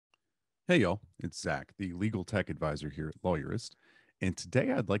Hey, y'all, it's Zack, the legal tech advisor here at Lawyerist. And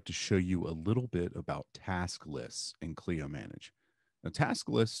today I'd like to show you a little bit about task lists in Clio Manage. Now, task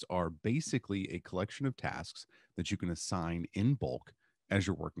lists are basically a collection of tasks that you can assign in bulk as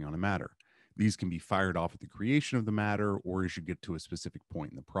you're working on a matter. These can be fired off at the creation of the matter or as you get to a specific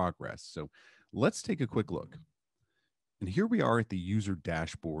point in the progress. So let's take a quick look. And here we are at the user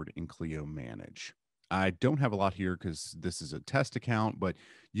dashboard in Clio Manage. I don't have a lot here because this is a test account, but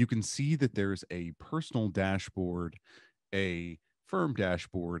you can see that there's a personal dashboard, a firm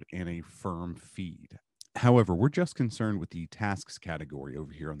dashboard, and a firm feed. However, we're just concerned with the tasks category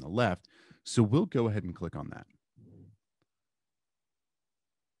over here on the left. So we'll go ahead and click on that.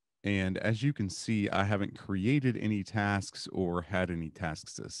 And as you can see, I haven't created any tasks or had any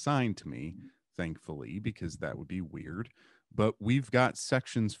tasks assigned to me, thankfully, because that would be weird. But we've got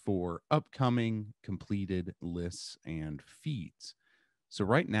sections for upcoming, completed, lists, and feeds. So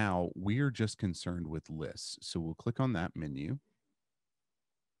right now, we're just concerned with lists. So we'll click on that menu.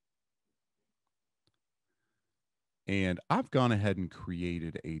 And I've gone ahead and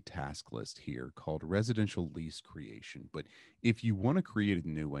created a task list here called residential lease creation. But if you want to create a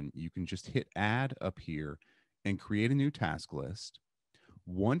new one, you can just hit add up here and create a new task list.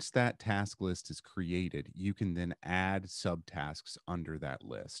 Once that task list is created, you can then add subtasks under that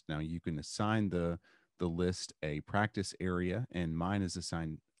list. Now you can assign the list a practice area, and mine is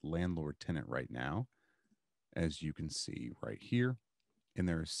assigned landlord tenant right now, as you can see right here. And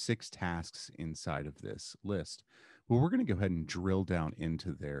there are 6 tasks inside of this list. Well, we're going to go ahead and drill down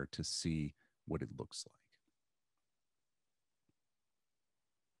into there to see what it looks like.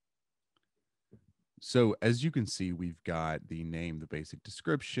 So as you can see, we've got the name, the basic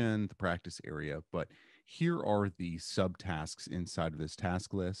description, the practice area, but here are the subtasks inside of this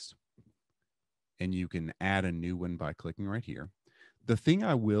task list. And you can add a new one by clicking right here. The thing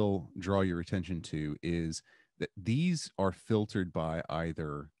I will draw your attention to is that these are filtered by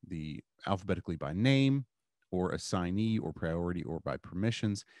either the alphabetically by name or assignee or priority or by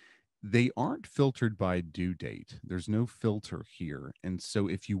permissions. They aren't filtered by due date. There's no filter here. And so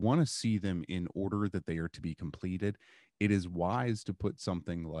if you want to see them in order that they are to be completed, it is wise to put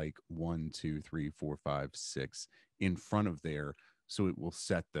something like 1, 2, 3, 4, 5, 6 in front of there so it will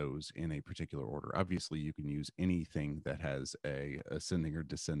set those in a particular order. Obviously, you can use anything that has a ascending or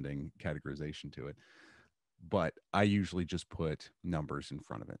descending categorization to it, but I usually just put numbers in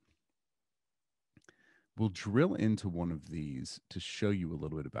front of it. We'll drill into one of these to show you a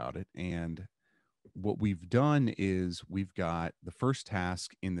little bit about it. And what we've done is we've got the first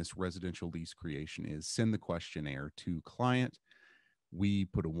task in this residential lease creation is send the questionnaire to client. We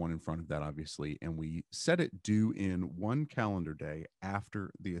put a 1 in front of that, obviously, and we set it due in 1 calendar day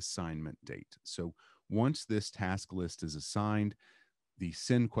after the assignment date. So once this task list is assigned, the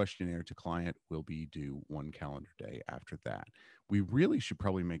send questionnaire to client will be due 1 calendar day after that. We really should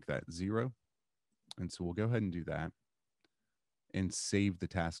probably make that 0. And so we'll go ahead and do that and save the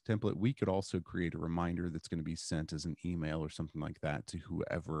task template. We could also create a reminder that's going to be sent as an email or something like that to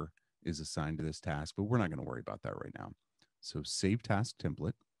whoever is assigned to this task, but we're not going to worry about that right now. So save task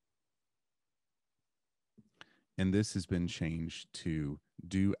template. And this has been changed to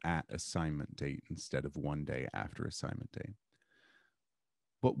due at assignment date instead of 1 day after assignment date.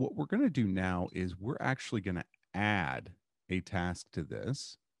 But what we're going to do now is we're actually going to add a task to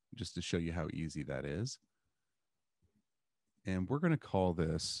this just to show you how easy that is. And we're going to call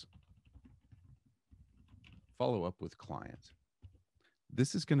this follow up with client.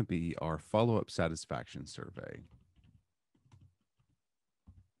 This is going to be our follow up satisfaction survey.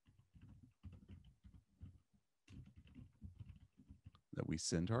 That we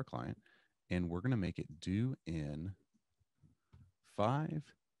send to our client, and we're going to make it due in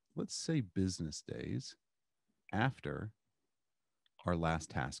 5, let's say, business days after our last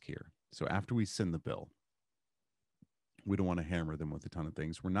task here. So after we send the bill, we don't want to hammer them with a ton of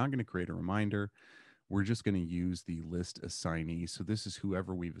things. We're not going to create a reminder. We're just going to use the list assignee. So this is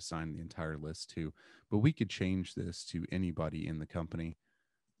whoever we've assigned the entire list to, but we could change this to anybody in the company.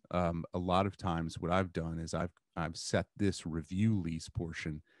 A lot of times what I've done is I've set this review lease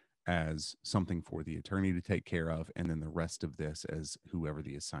portion as something for the attorney to take care of, and then the rest of this as whoever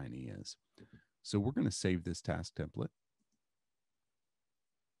the assignee is. So we're going to save this task template.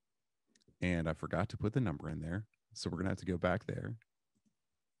 And I forgot to put the number in there. So we're going to have to go back there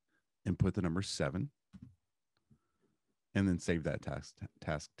and put the number 7 and then save that task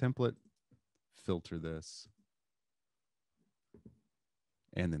template, filter this,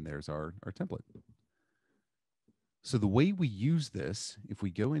 and then there's our template. So the way we use this, if we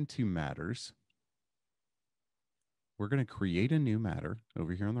go into matters, we're going to create a new matter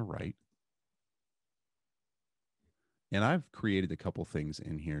over here on the right. And I've created a couple things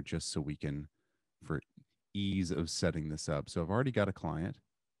in here just so we can, for ease of setting this up. So I've already got a client,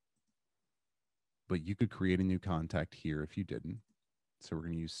 but you could create a new contact here if you didn't. So we're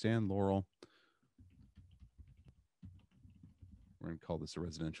going to use Stan Laurel. We're going to call this a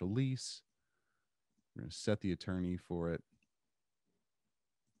residential lease. We're going to set the attorney for it,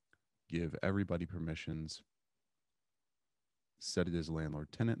 give everybody permissions, set it as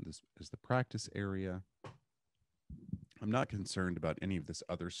landlord tenant. This is the practice area. I'm not concerned about any of this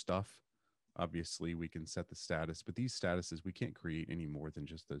other stuff. Obviously, we can set the status, but these statuses, we can't create any more than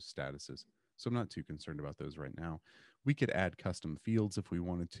just those statuses. So I'm not too concerned about those right now. We could add custom fields if we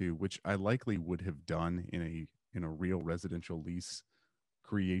wanted to, which I likely would have done in a real residential lease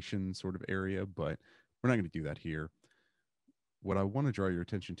creation sort of area, but we're not going to do that here. What I want to draw your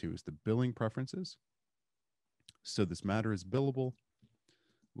attention to is the billing preferences. So this matter is billable.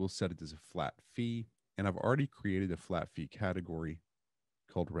 We'll set it as a flat fee, and I've already created a flat fee category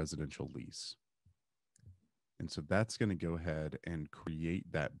called residential lease. And so that's going to go ahead and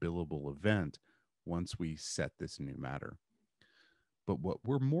create that billable event once we set this new matter. But what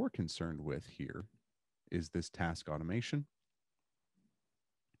we're more concerned with here is this task automation.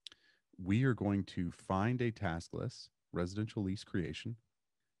 We are going to find a task list, residential lease creation,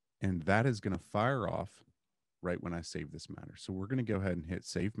 and that is going to fire off right when I save this matter. So we're going to go ahead and hit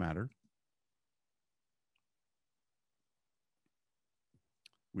save matter.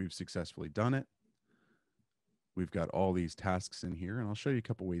 We've successfully done it. We've got all these tasks in here, and I'll show you a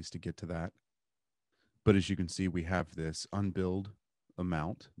couple ways to get to that. But as you can see, we have this unbilled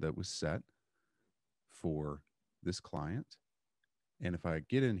amount that was set for this client. And if I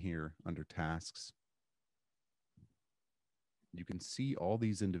get in here under tasks, you can see all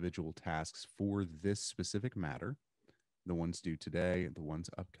these individual tasks for this specific matter, the ones due today and the ones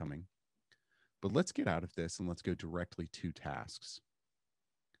upcoming. But let's get out of this and let's go directly to tasks.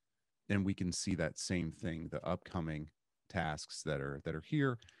 And we can see that same thing, the upcoming tasks that are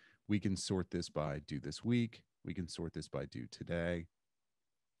here. We can sort this by due this week. We can sort this by due today.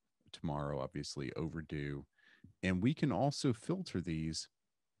 Tomorrow, obviously, overdue. And we can also filter these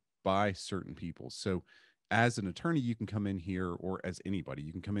by certain people. So as an attorney, you can come in here, or as anybody,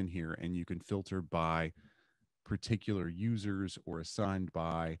 you can come in here and you can filter by particular users or assigned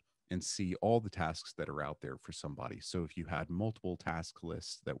by, and see all the tasks that are out there for somebody. So if you had multiple task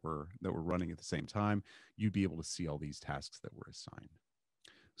lists that were running at the same time, you'd be able to see all these tasks that were assigned.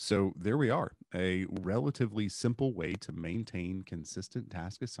 So there we are, a relatively simple way to maintain consistent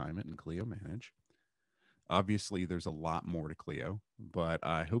task assignment in Clio Manage. Obviously, there's a lot more to Clio, but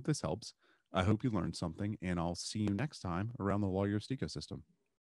I hope this helps. I hope you learned something, and I'll see you next time around the Lawyerist ecosystem.